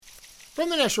From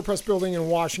the National Press Building in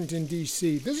Washington,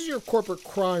 D.C., this is your Corporate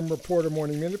Crime Reporter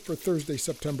Morning Minute for Thursday,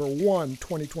 September 1,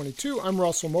 2022. I'm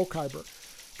Russell Mokhiber.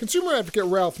 Consumer advocate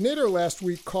Ralph Nader last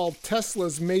week called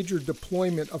Tesla's major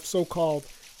deployment of so-called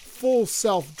full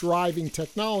self-driving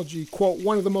technology, quote,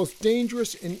 one of the most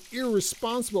dangerous and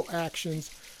irresponsible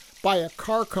actions by a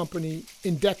car company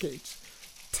in decades.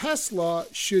 Tesla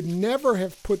should never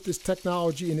have put this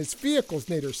technology in its vehicles,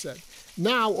 Nader said.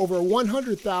 Now, over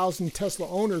 100,000 Tesla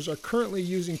owners are currently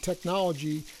using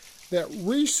technology that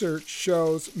research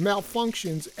shows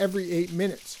malfunctions every 8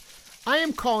 minutes. I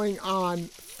am calling on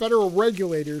federal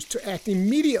regulators to act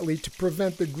immediately to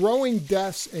prevent the growing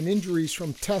deaths and injuries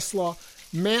from Tesla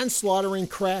manslaughtering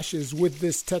crashes with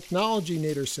this technology,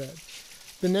 Nader said.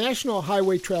 The National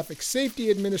Highway Traffic Safety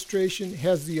Administration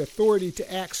has the authority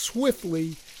to act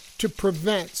swiftly to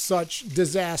prevent such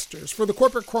disasters. For the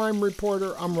Corporate Crime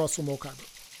Reporter, I'm Russell Mokhiber.